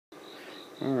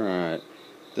Alright,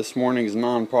 this morning's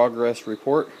non-progress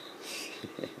report.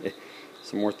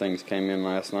 Some more things came in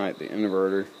last night. The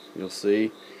inverter, you'll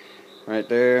see right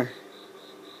there,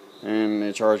 and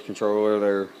the charge controller,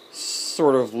 they're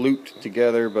sort of looped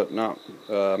together but not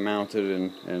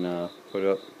mounted and put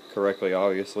up correctly,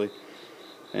 obviously.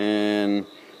 And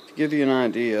to give you an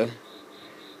idea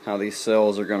how these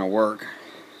cells are going to work,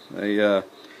 they if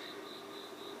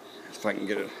I can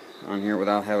get it on here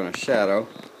without having a shadow,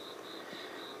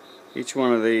 each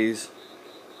one of these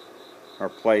are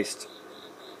placed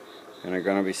and are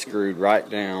going to be screwed right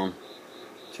down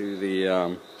to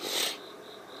the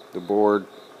board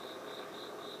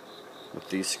with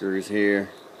these screws here,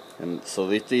 and so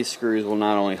these screws will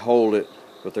not only hold it,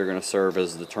 but they're going to serve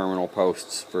as the terminal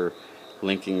posts for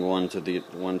linking one to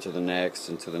the next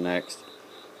and to the next,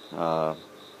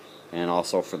 and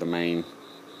also for the main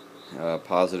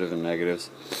positive and negatives.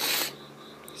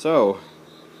 So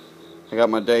I got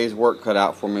my day's work cut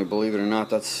out for me. Believe it or not,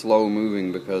 that's slow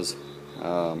moving because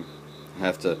I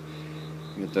have to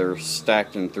they're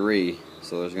stacked in 3,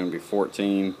 so there's going to be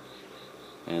 14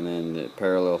 and then the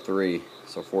parallel 3,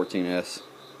 so 14S,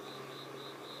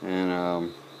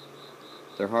 and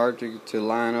they're hard to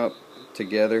line up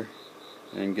together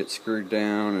and get screwed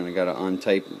down, and I got to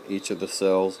untape each of the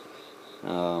cells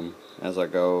as I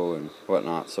go and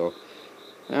whatnot. So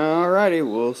alrighty,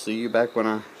 we'll see you back when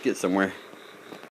I get somewhere.